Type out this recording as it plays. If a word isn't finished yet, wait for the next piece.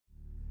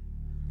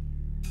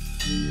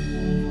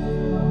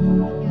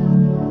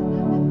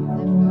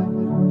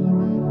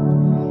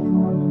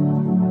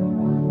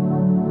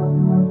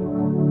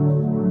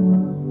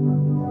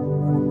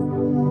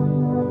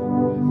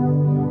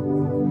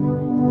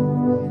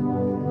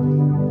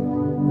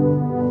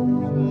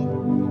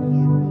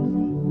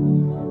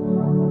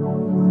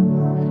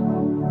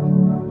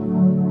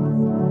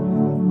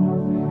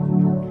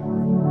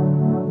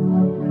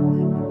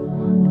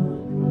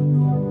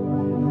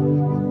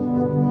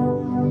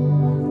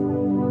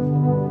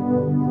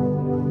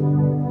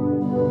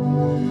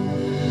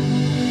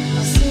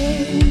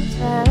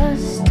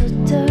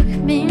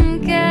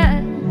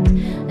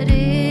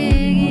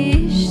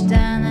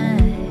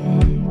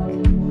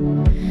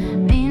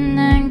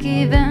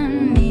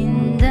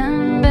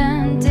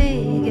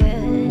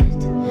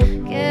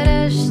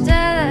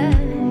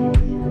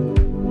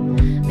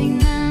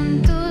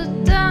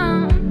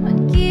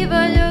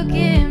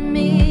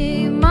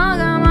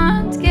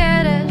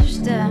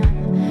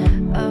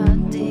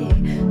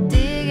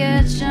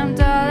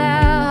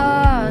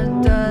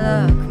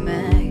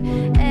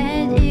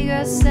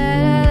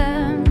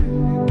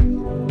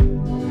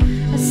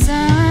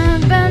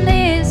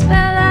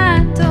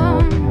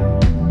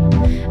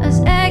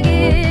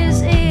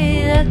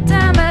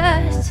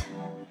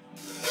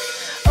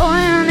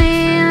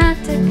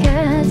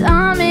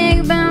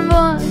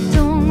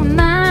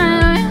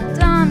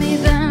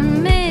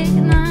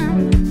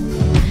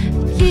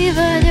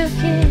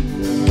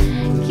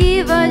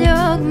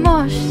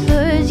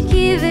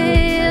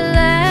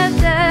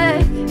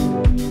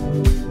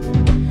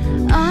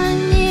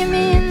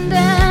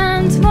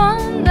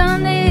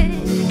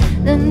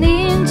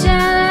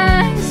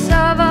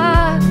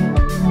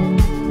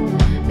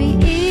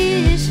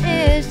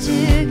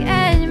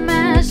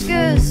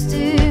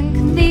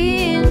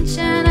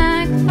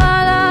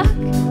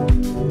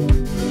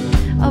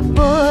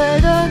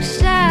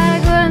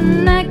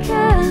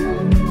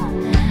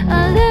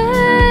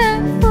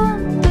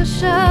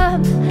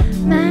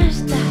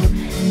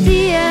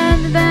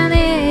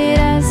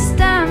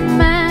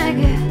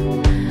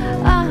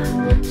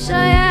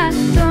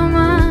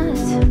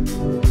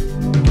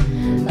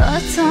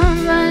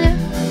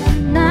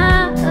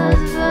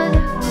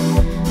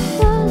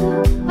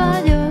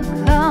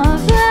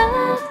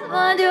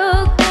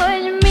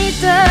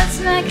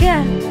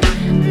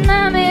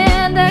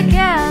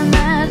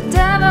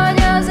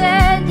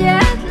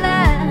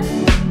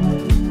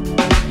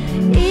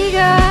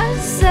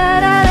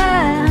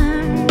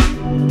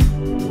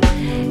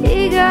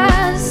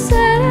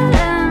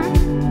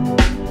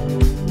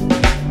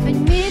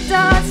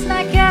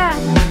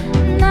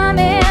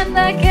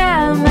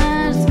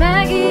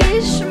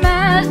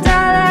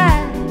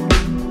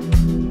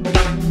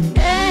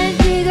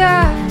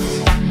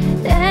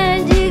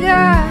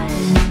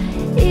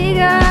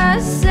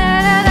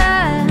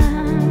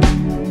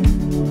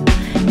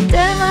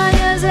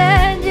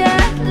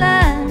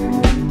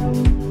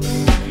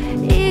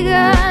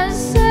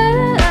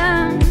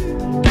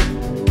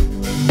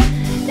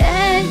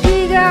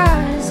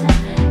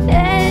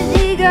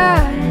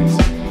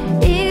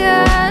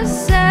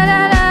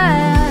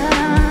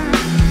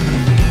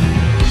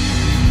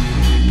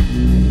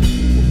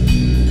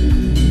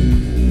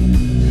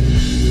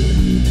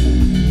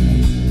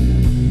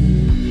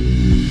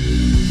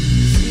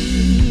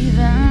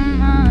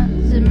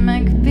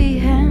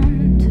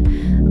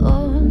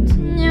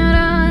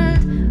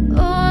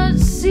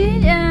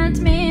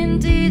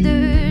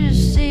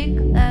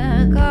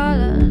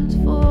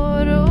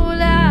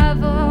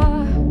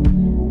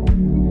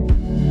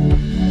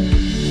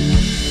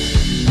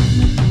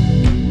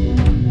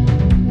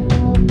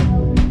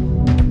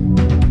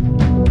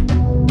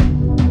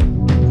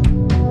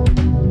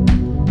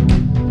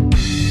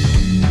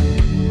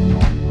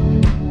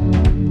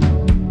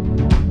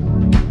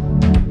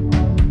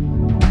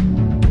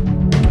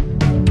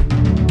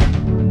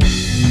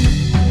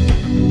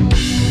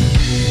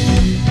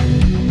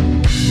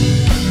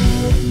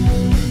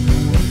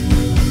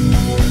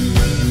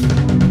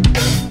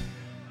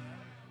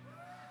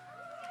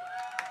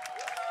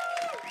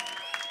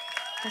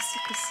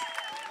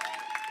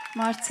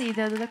Marci,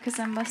 ide adod a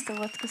kezembe azt a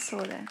vodka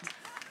szódát.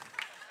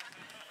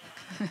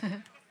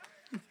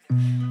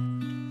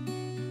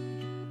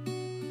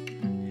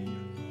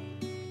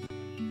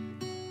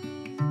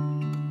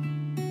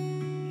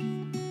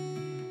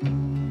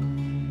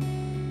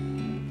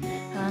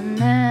 Ha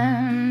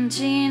nem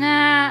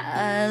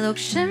csinálok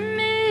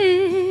semmit,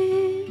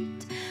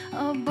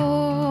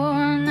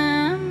 abból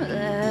nem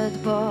lett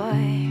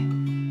baj.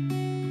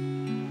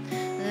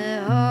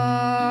 De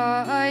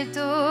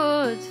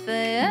hajtod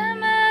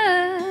fejemet,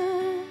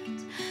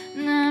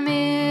 nem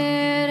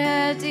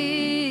érheti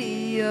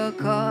a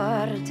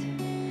kard.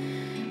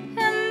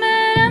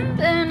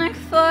 Embernek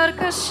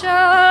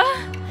farkassal,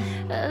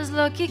 ez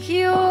lakik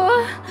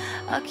jól,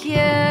 aki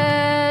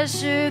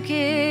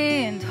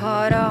elsőként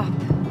harap.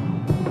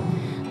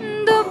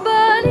 Dob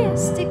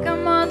balisztika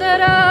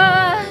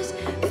madarat,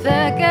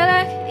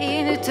 felkelek,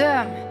 én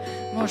ütöm,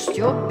 most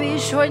jobb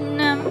is, hogy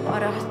nem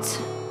maradsz.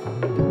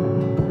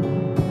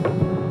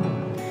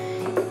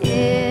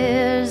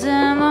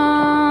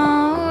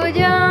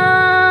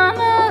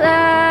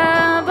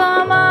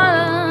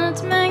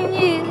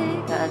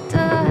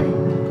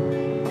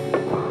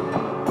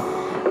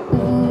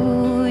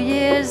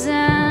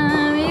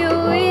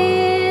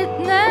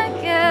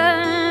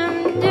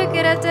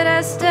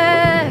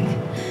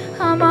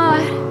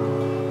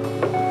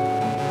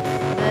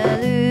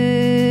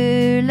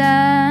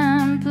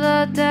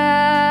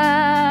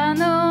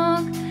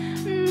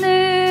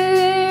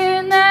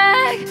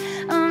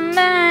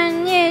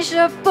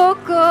 a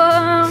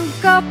pokol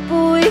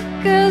kapui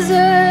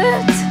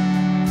között.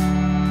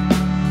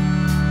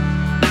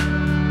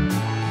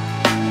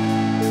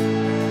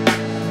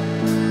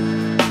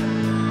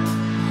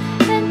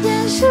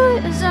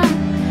 Egyensúlyozom,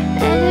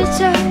 egyre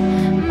csak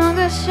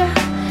magasra,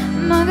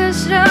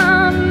 magasra,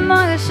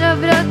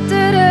 magasabbra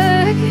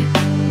török.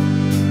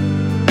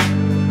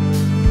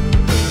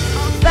 A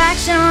fák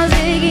sem az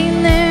égig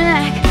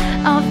nőnek,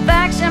 a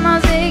fák sem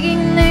az égig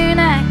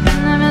nőnek,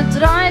 nem jött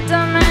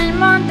rajtam egy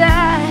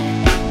madár.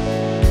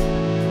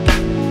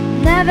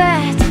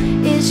 Nevet,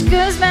 és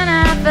közben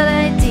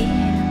elfelejti,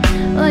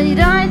 hogy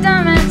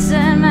rajtam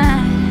egyszer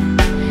már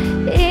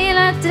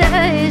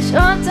életre és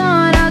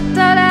otthonra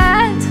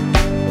talált.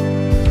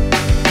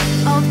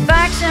 A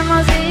fák sem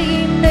az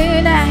égig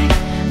nőnek,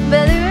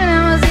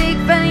 belőlem az ég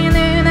felé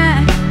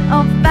nőnek.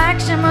 A fák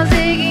sem az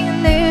égig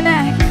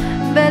nőnek,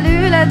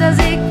 belőled az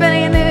ég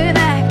felé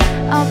nőnek.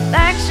 A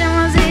fák sem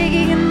az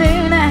égig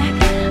nőnek,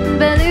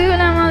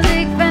 belőlem az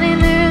ég felé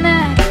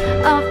nőnek.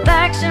 A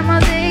fák sem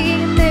az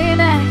égig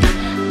nőnek,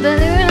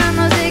 belőlem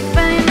az ég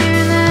felé nőnek.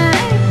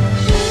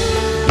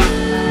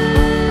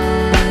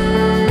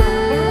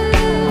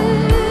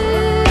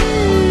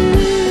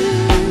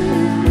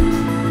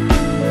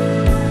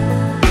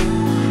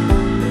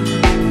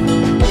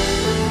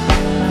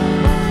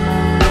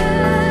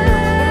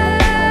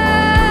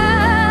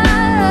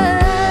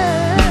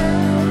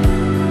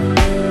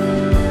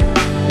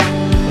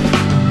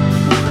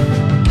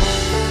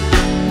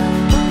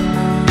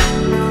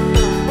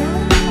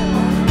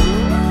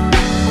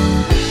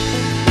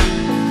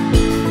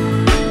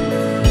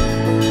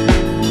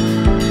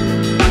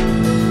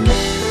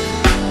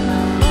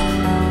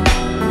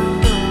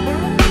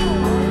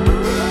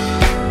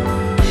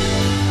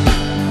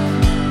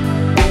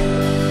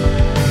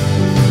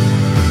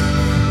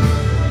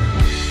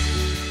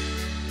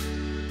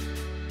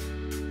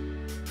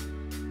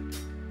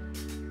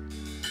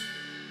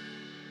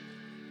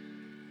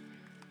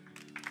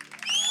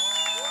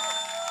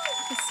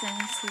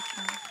 Köszönjük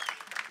szépen!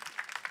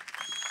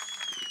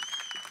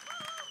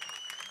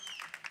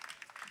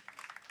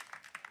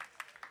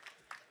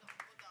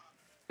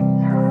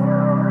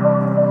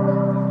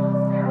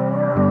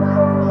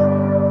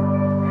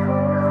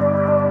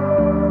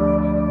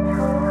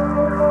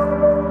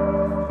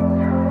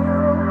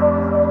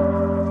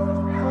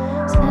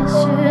 Az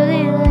első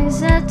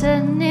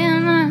lélegzetednél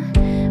már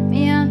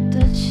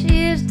miattad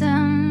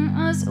sírtam,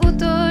 az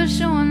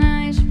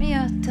utolsónál is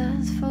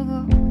miattad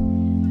fogok.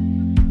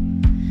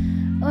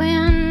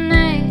 Olyan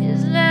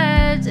nehéz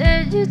lehet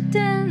együtt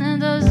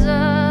élned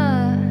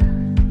azzal,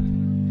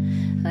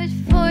 hogy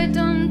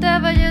folyton te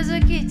vagy az,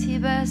 akit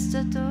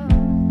hibáztatok.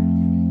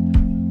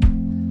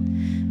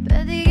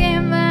 Pedig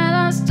én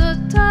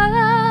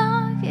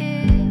választottalak,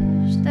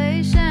 és te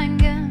is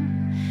engem.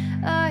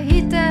 A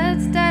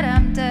hitet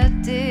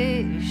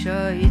teremtettél, és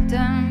a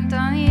hitem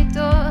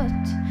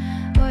tanított,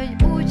 hogy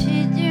úgy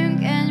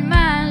higgyünk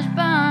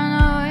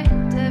egymásban,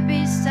 hogy te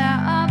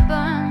bíztál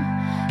abban,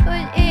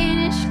 hogy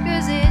én is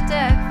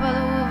közétek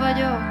való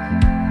vagyok.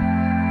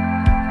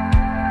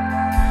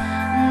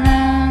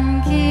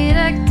 Nem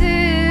kérek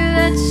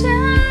tőled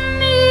semmit,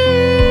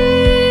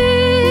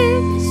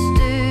 hisz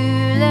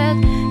tőled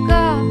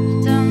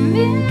kaptam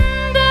mindent.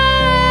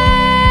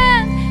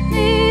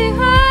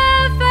 Néha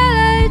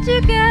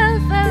elfelejtjük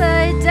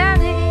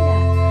elfelejteni,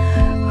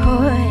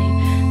 hogy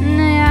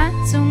ne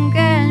játszunk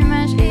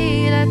egymás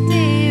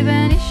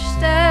életében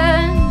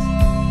Istent.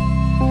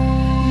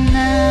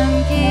 Nem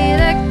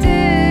kérek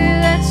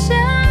tőled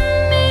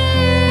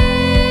semmit,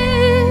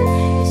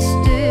 hisz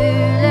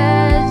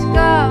tőled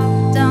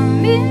kaptam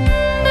mindent.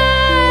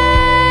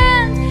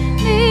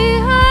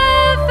 Néha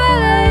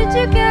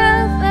elfelejtjük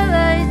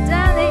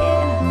elfelejteni,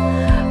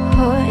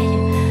 hogy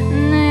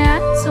ne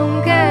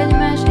játszunk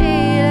egymás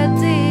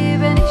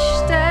életében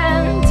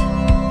Istent.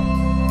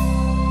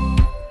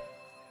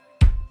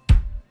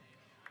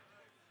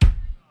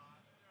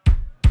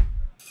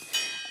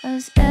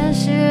 Az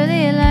első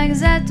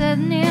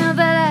lélegzetednél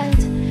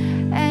veled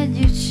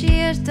együtt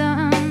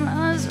sírtam,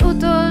 az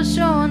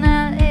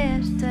utolsónál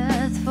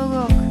érted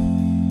fogok.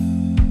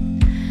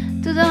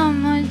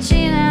 Tudom, hogy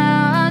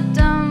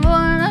csinálhattam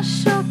volna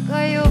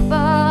sokkal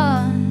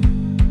jobban,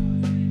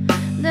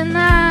 de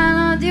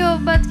nálad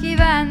jobbat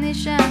kívánni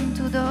sem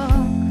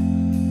tudok.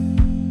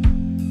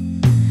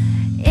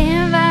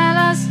 Én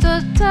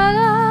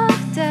választottalak,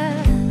 te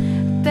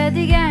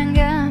pedig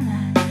engem.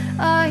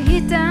 A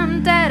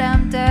hitem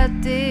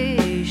teremtettél,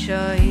 és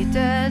a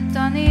hitet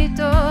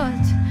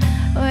tanított,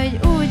 hogy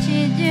úgy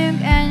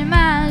higgyünk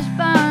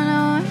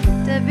egymásban, hogy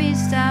te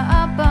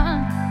bíztál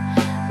abban,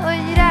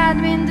 hogy rád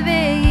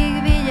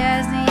mindvégig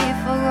vigyázni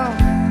fogok.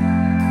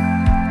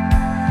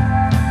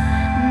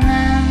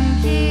 Nem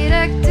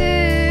kérek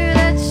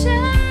tőled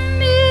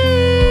semmit,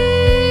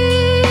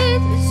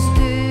 hisz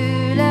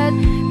tőled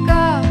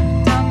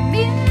kaptam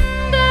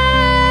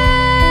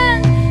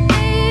mindent.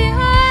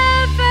 Néha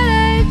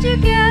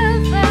elfelejtjük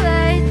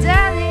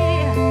elfelejteni,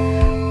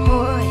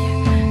 hogy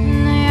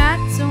ne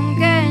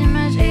játszunk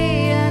egymás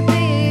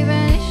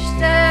életében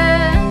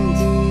Istent.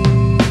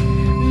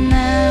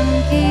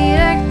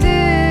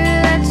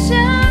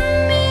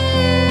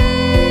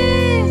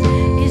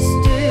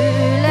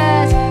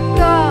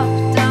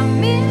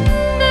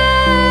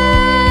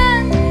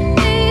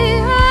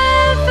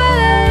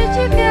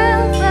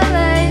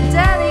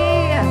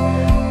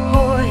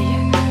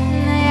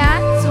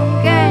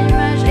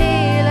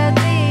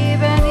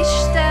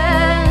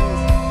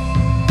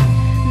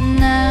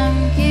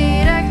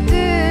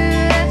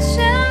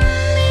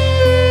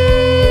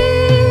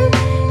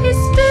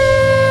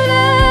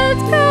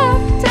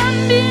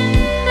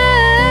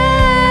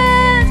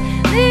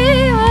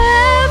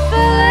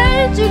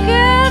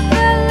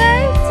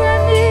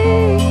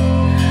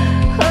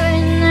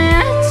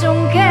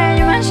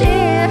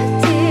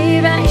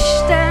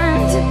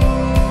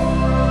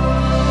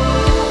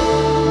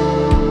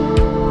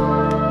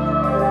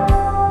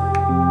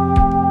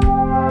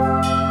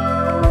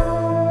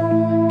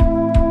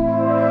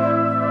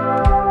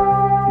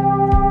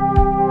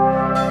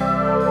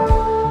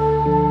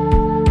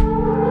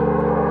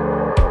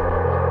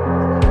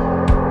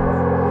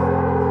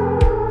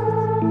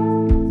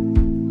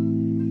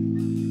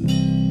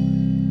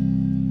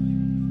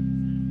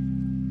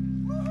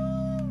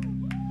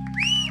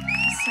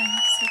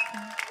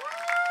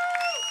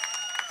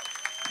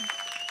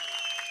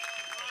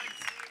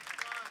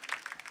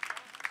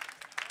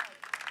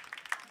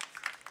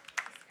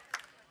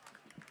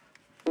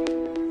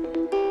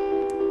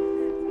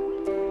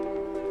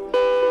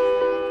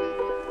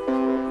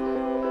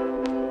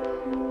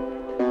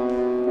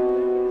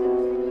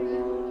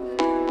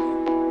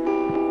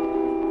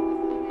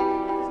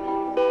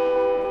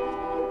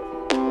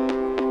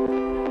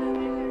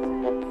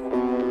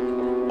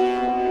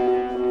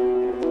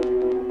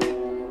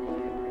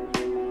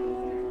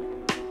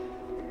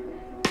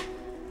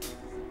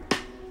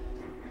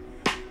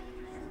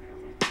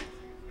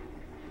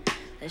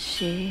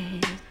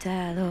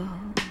 sétálok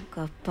a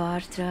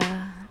partra,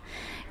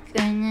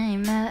 könnyeim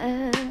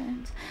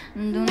mellett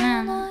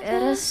Dunának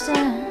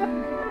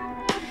eresztem.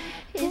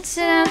 Itt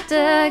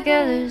szerettek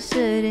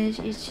először, és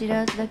itt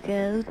síratlak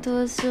el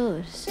utolszor.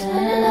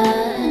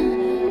 Szerelem.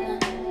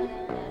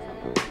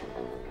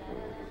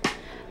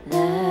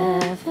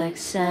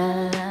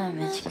 Lefekszem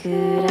egy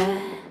kőre,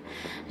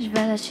 és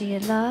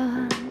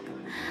belesírlak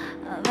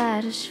a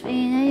város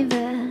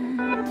fényeiben.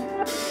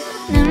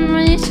 Nem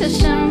vagy itt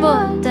sosem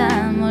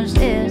voltál, most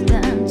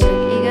értem,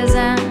 csak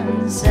igazán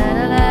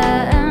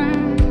szerelem.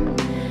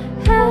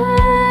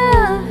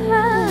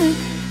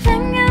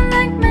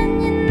 Engedlek,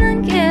 menj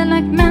innen,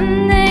 kérlek,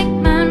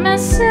 mennék már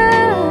messze.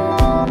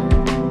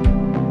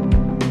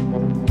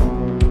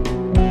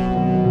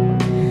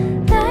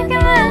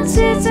 Nekem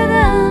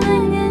elszétszedem,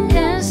 engedj,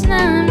 ezt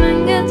nem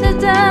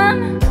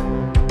engedhetem.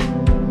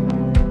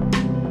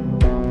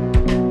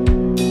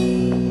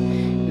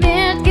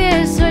 Miért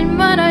kérsz, hogy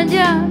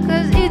maradjak,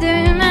 az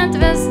időmet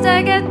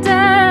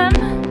vesztegetem.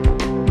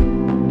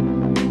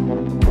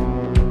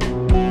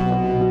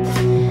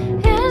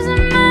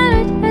 Érzem már,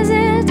 hogy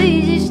ezért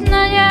így is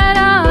nagy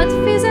árat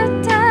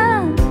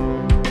fizettem.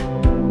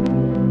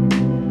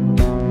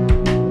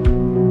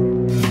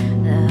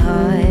 De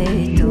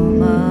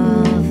hajtom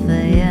a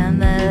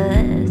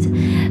fejemet,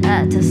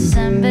 át a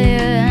szembe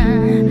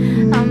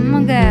jön a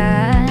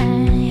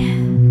magány.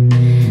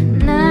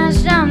 Ne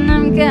lássam,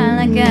 nem kell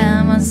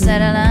nekem a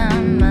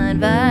szerelem, már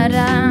vár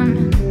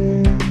rám.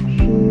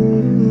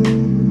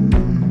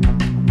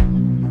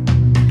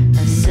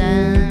 A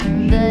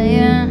szembe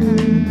jön,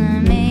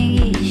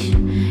 mégis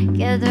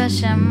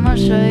kedvesen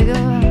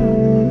mosolygok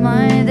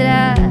majd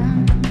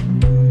rám.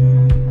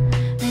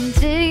 Mint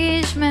régi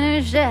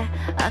ismerősre,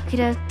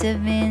 akire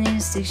többé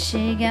nincs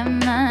szükségem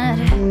már.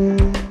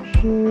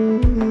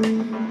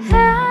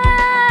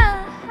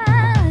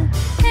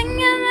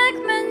 Engedlek,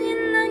 menj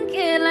innen,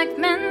 kérlek,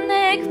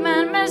 mennék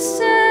már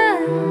messze.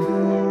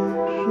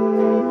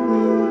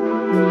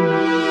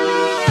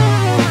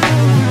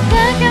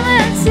 Nekem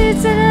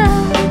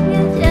elszétszedem,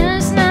 hogy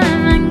ezt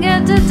nem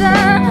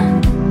engedhetem.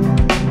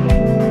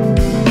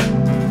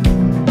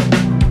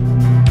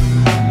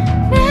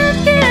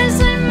 Miért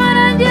kérsz, hogy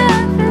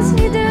maradjak, az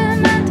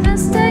időmet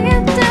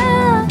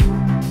vesztegettem.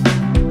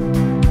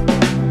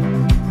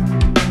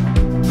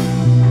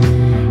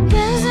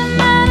 Érzem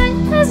már, hogy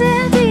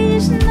ezért így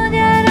is nagy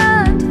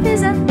árat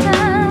fizettem.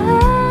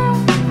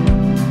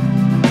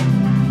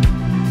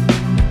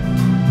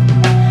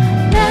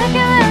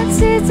 Nekem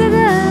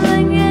elszétszedem,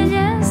 engedj,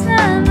 ezt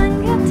nem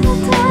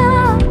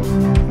engedhetem.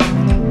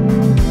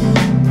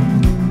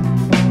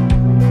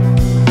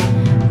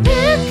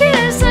 Miért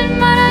kérsz, hogy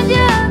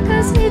maradjak,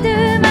 az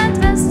időmet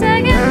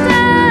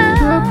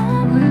vesztegettem.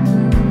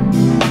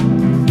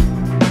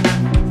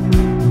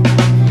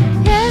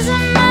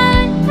 Érzem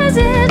már, hogy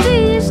ezért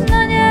így is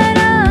nagy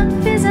árat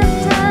fizettem.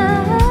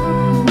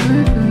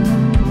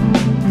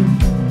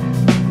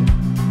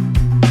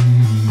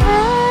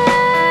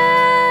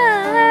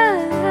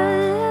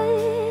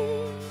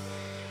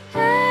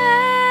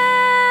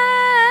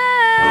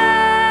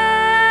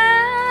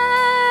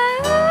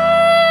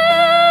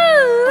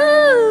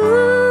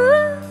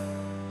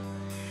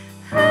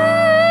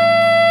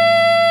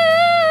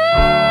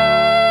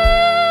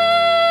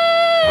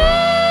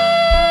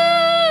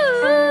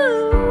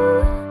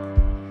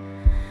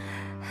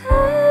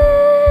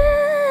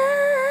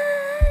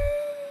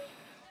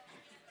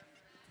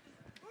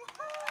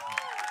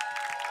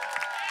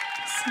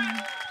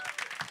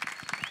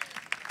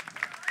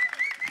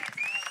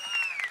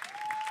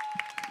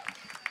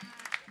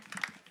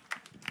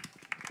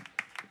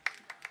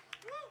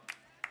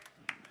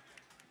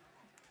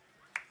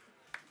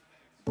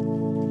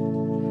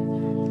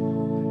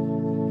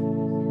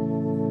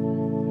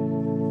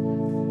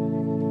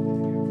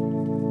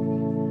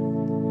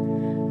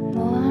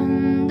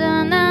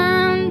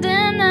 Mondanám,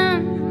 de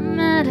nem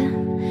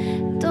merem,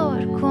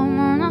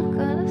 torkomon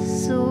akad a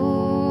szó.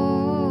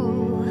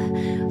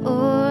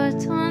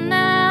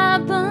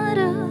 Otthonában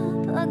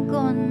rab a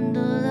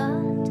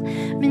gondolat,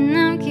 mint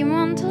nem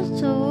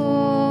kimondható.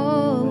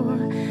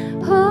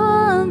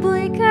 Hol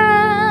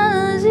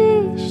bujkál az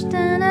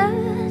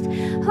Istenet,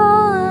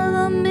 hol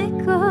van,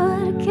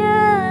 mikor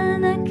kell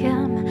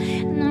nekem.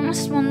 Nem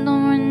azt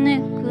mondom, hogy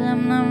nélkülem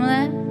nem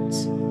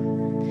lehetsz.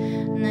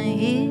 Ne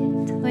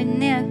hidd, hogy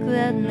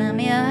nélküled nem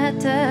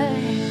élhetek.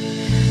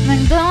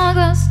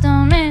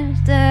 Megdolgoztam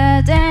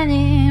érted,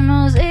 enyém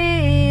az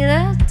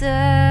életem.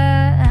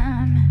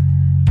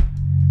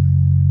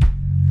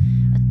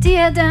 A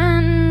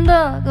tieden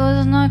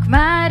dolgoznak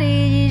már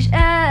így is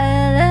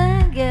elegen.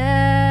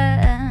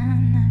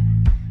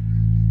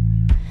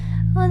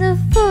 Oda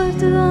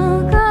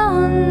fordulok,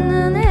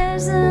 ahonnan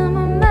érzem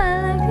a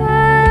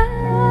meleget.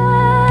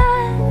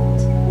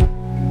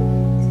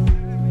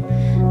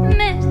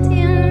 Miért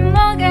ilyen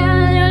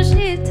magányos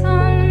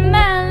itthon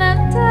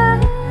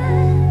melletted?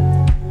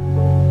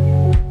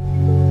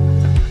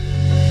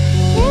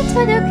 Itt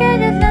vagyok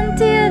egyetlen,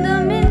 tiéd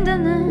a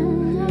mindenem.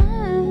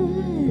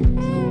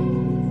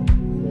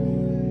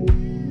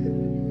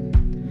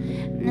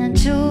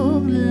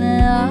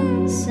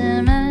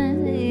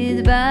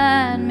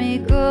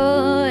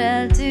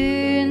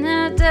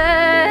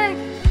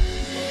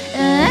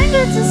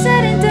 Legyen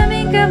szerintem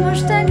inkább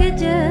most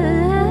engedje.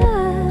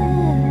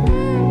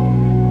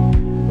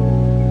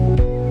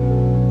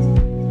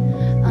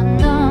 A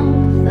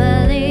nap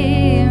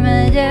felé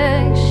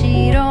megyek,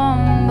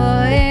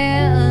 síromba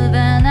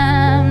élve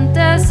nem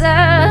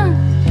teszem.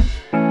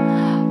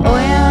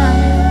 Olyan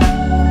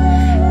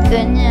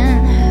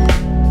könnyen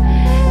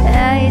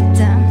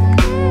elhittem.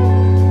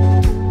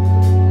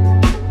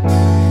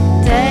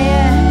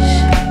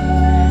 Teljes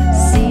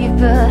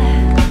szívből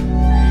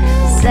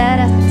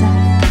szerettem.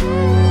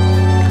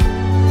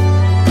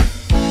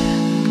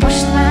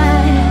 Most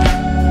már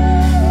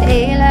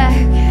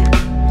élek,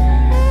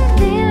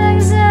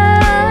 lélegzem.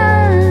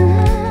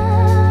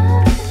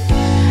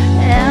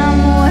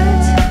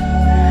 Elmúlt,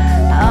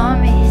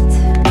 amit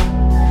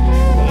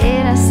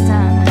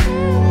éreztem.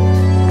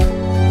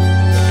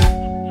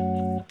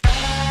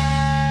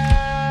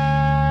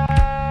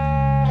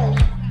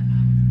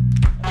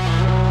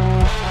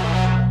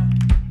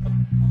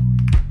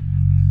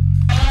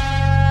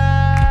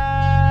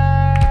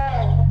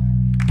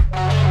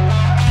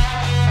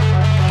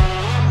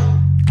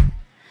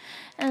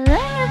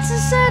 Legyen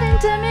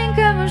szerintem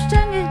inkább most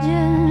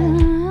engedjen.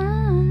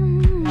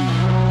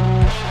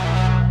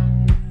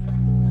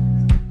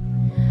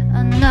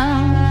 A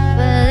nap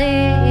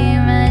felé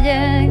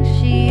megyek,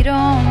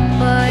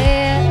 síromba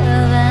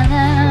élve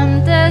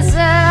nem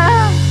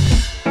teszem.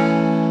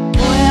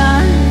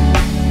 Olyan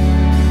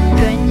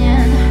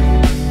könnyen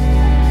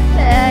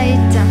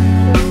elhittem.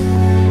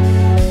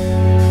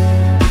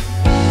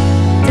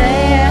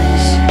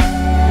 Teljes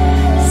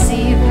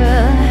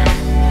szívből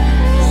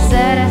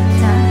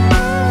szerettem.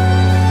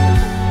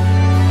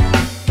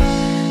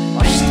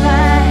 Most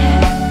már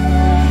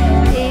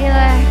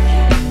élek,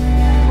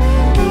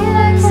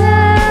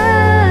 lélegzem.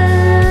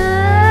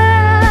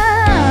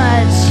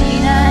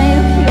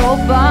 Csináljuk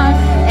jobban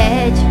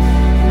egy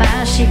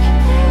másik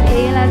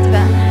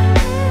életben.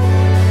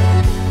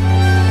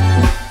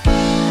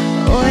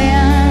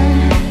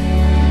 Olyan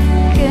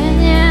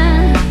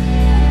könnyen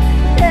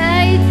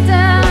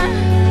elhittem.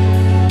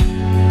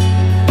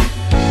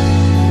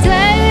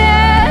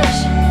 Teljes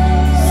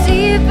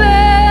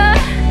szívből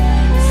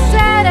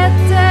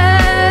szerettem.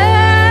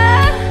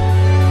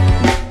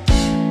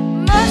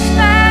 Most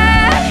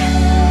már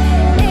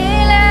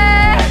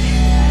élek,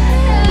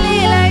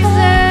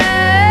 lélegzem.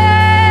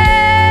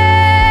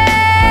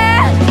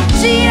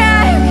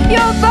 Csináljuk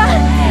jobban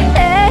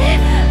egy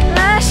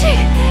másik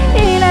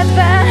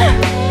életben.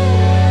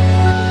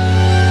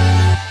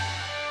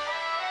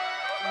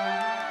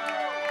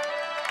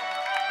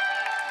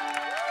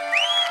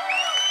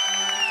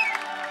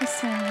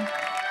 Köszönöm.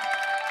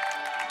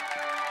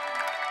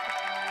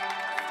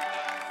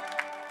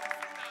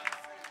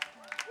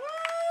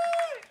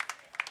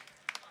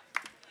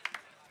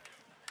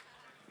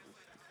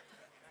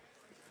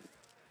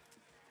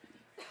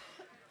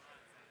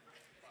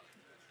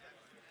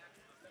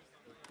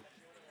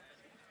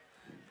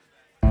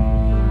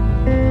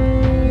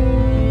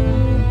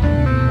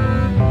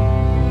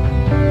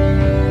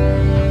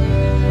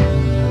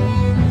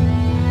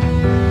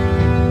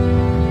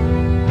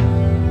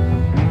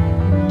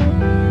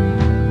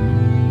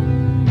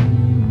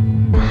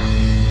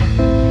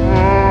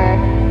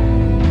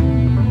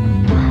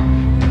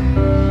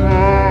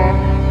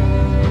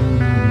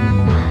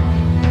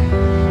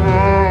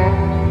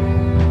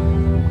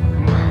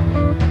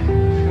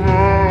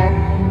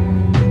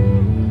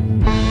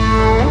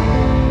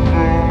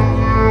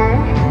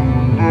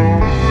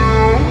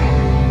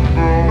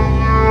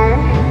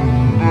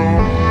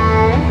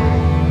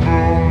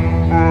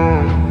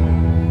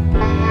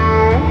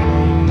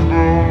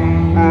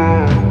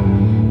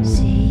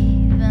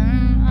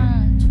 Szívem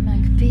alt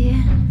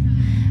megpihen,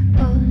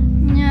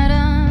 ott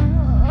nyaral,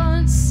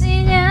 ott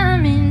színjel,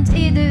 mint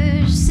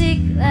idős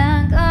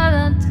sziklák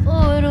alatt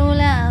forró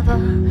láva.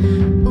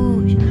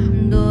 Úgy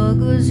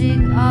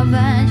dolgozik a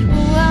vágy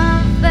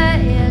puha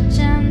fehér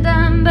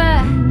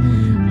csendembe.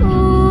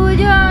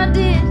 Úgy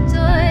ordít,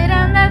 hogy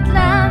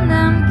rendetlen,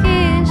 nem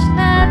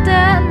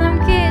késlelted, nem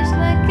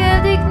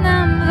késlekedik,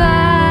 nem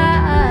vár.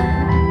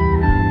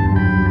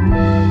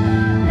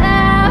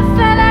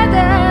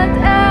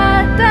 Elfeledett,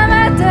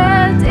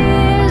 eltemetett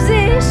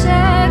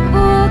érzések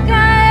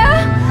vulkánja,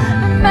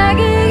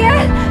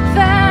 megégett,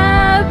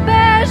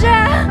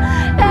 felperzsel,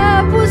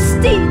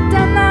 elpusztít,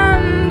 de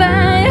nem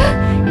bánja,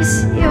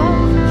 hisz jó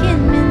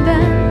kint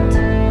mindent.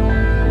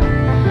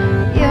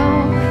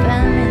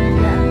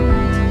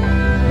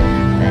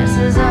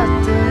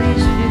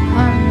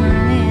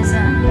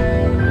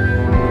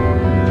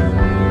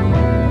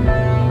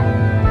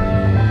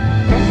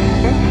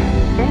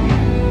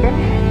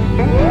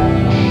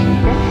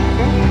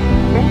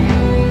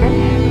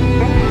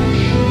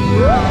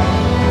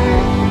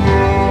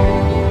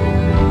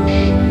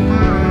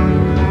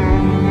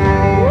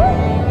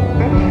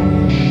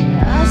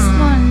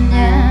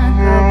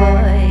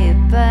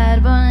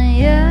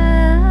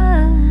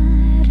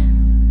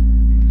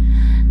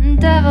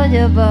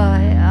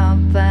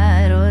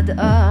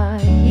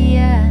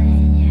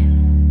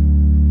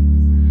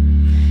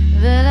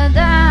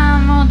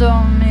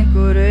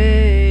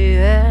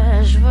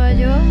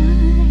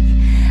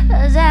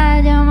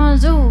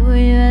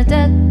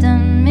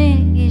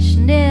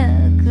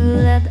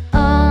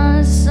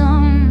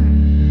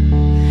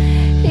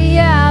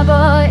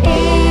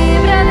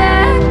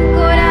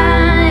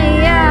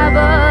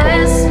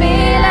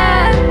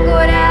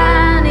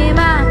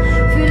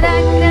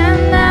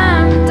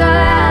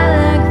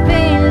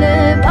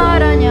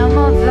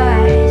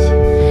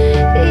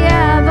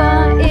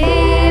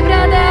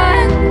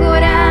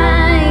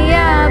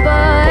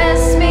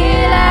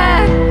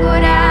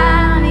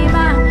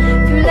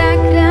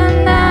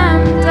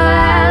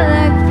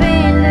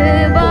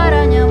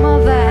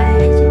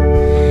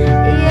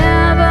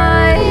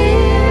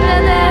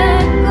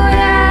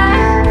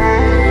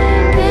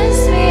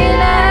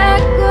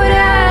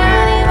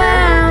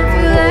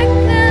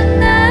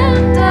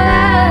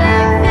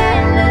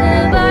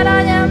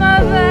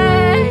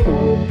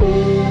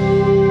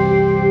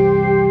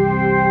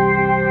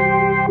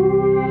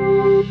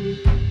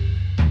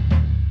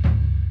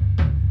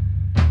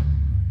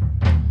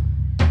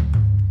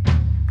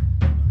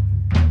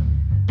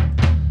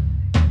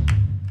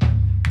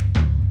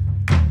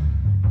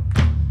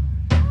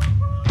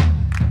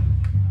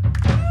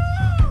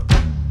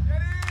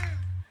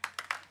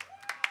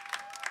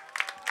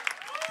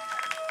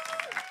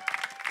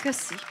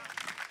 Köszi.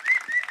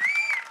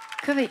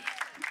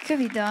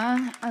 Kövi dal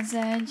az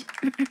egy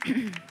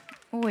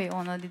új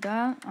Ohnody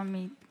dal,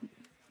 amit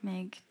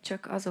még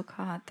csak azok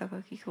hallhattak,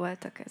 akik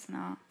voltak ezen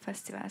a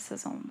fesztivál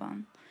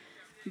szezonban.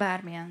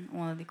 Bármilyen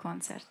Ohnody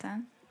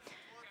koncerten.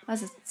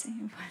 Az a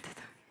cím,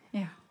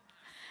 ja.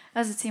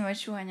 Az a cím, hogy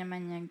Suhanya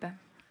menjek be.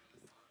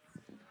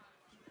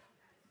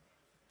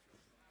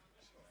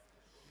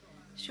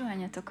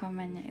 Suhanyatokon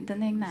menjek,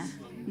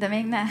 de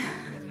még ne.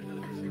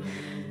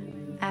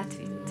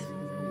 Átvitt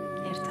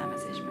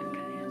értelmezésben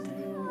kell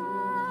érteni.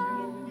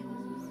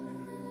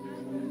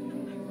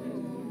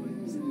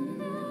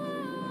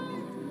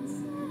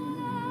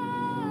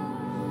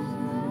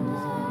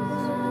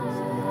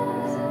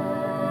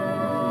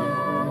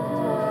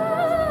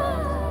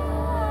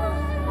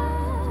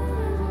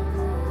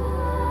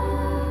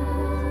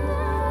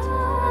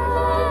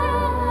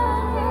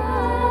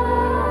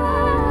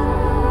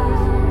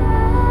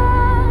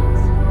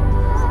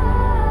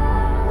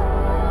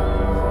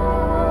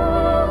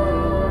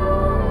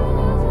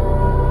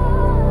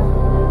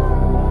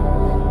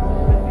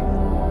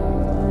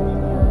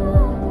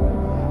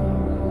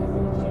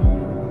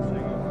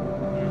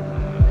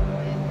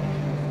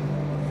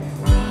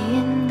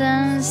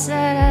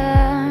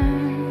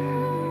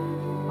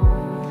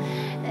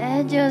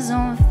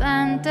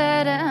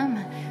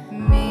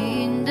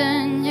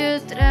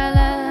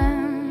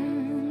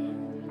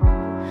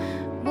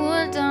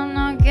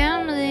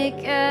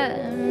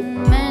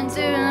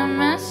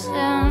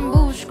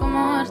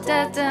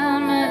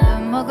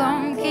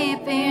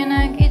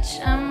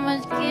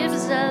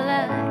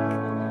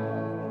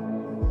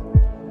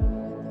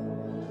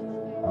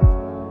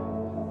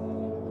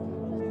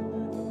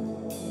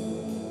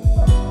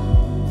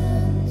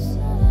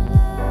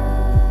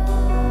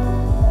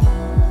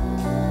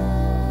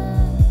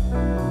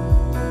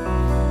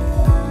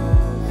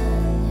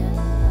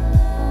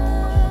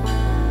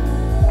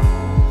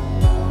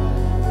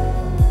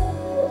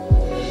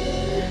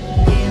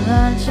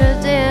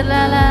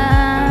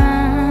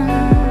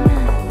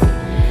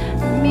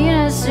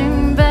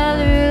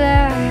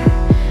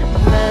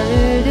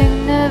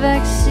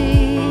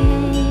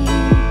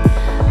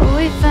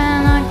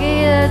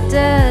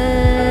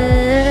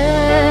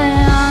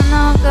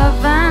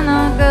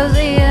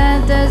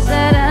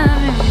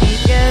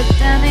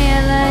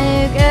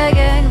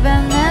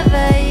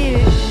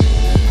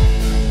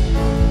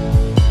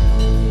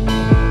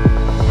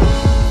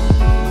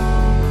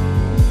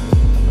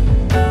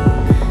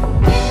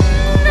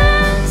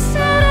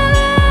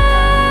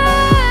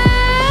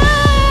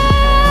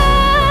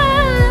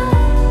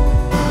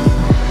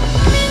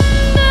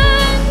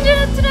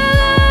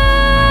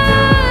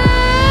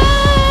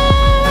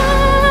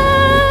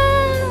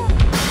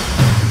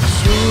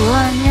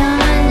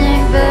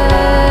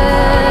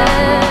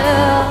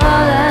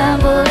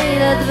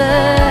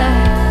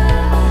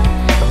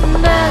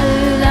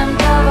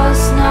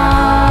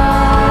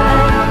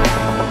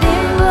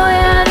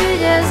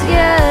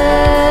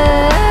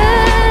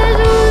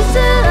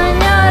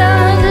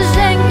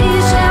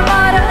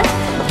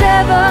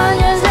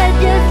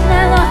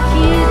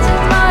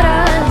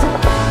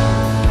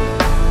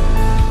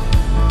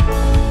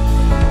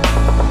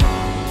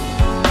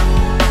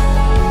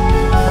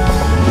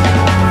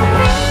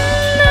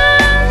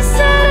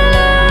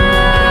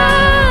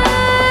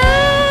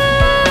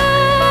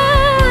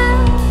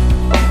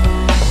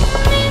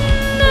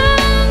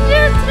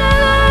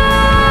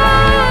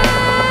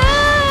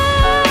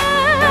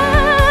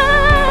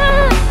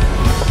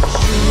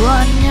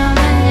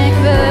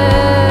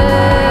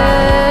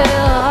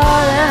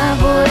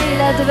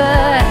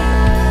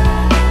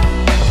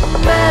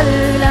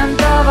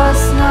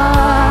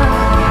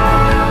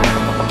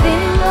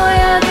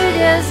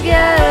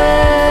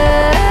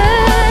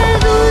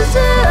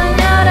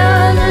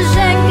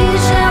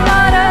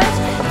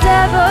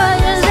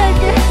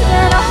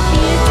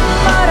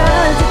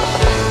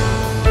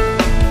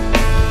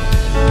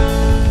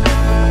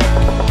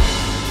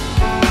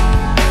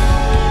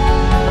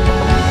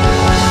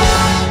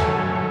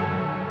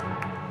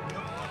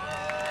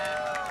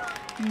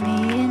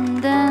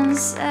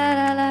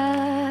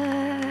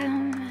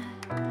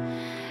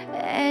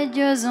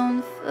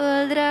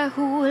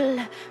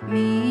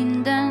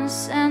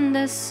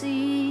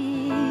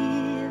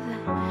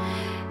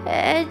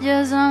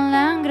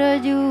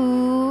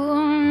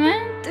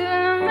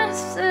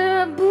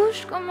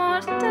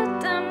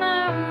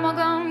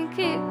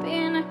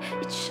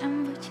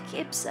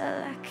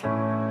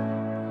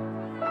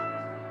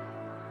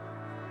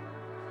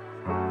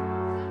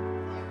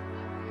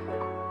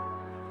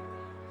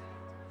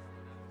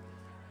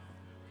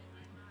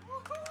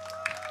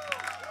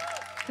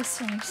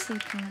 Köszönjük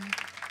szépen!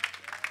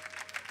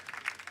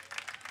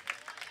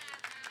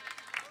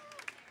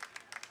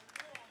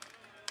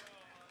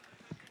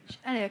 És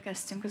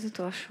elérkeztünk az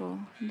utolsó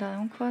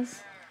dalunkhoz,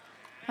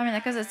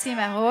 aminek az a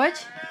címe, hogy...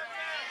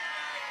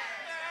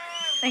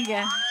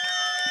 Igen.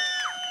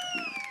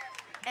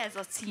 Ez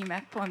a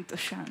címe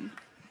pontosan.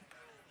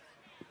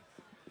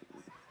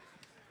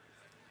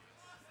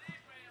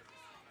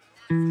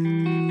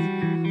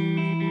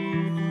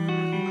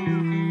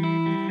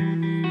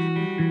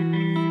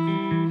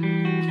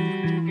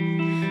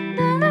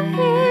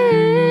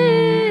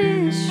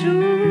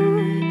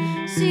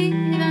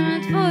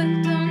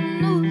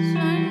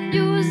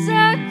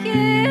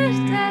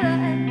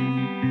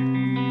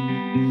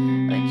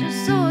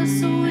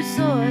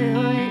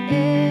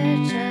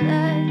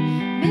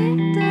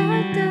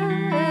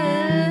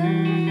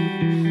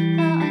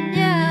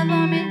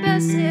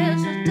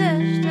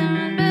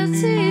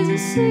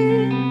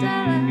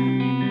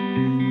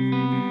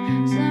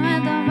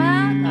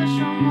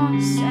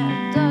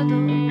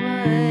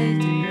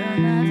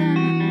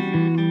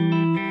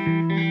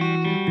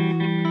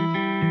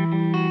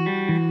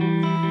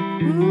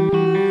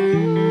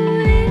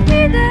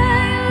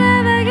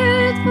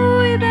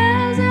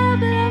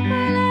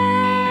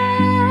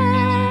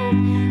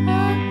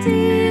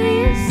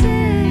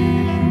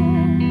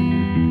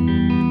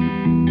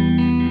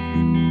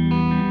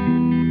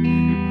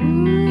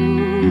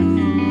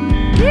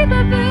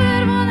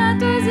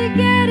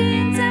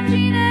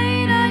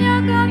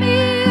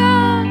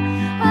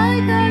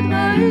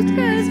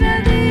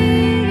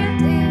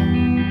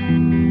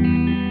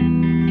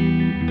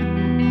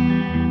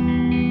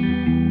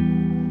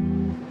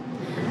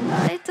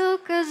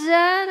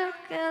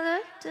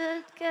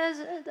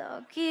 kezed,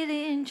 a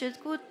kilincset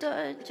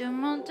kutatja,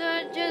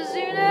 mutatja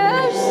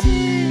színes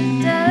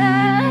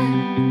szintelen.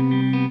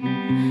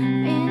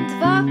 Mint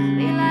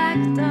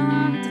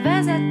vakvilágtalant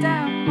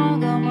vezetem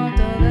magamat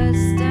a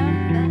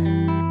vesztembe.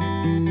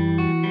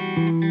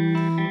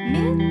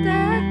 Mit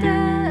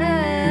tettek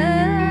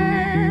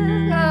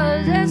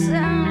az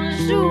eszem,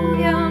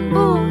 súlyan,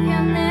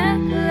 bújja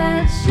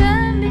nélküled,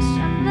 semmi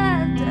sem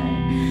lettek.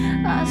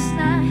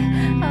 Használj,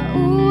 ha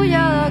úgy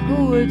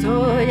alakult,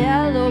 hogy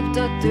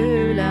ellopta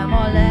tőlem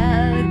a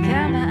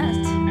lelkemet.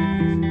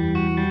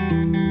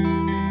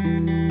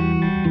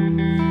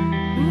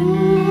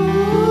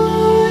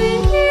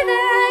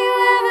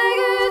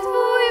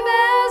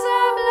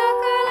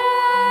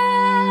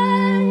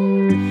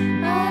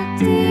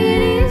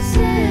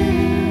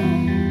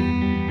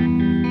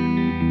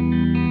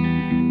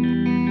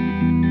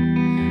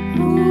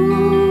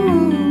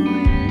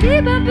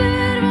 Libe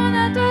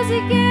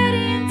bőrvonatozik,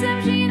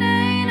 gerincem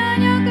zsinein a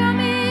nyaka,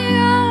 míg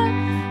a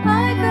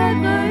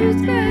ajkadba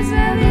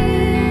ütközve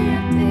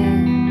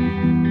végetén.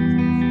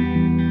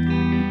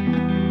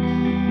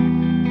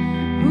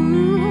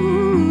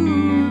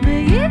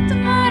 Még itt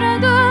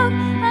maradok,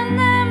 ha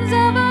nem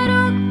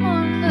zavarok,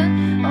 mondod,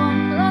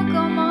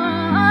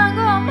 homlokomon,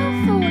 hangomba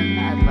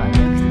fulládba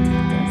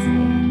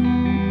löktetezik.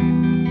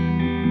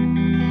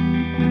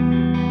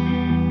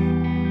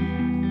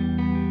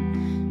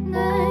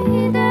 De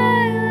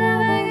hideg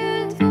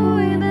levegőt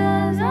fúj be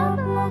az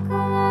ablak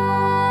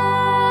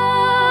alatt,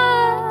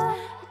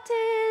 a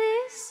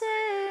téli szél.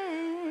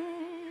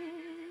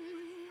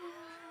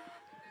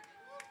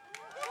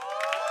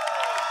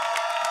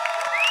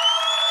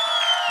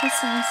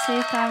 Köszönjük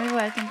szépen, mi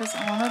voltunk az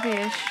Ohnody,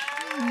 és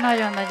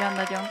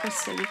nagyon-nagyon-nagyon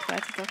köszönjük,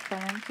 hogy voltatok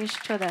velünk, és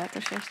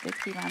csodálatos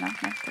estét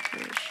kívánok nektek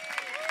is.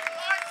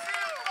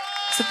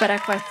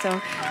 Szuperek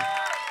vagytok!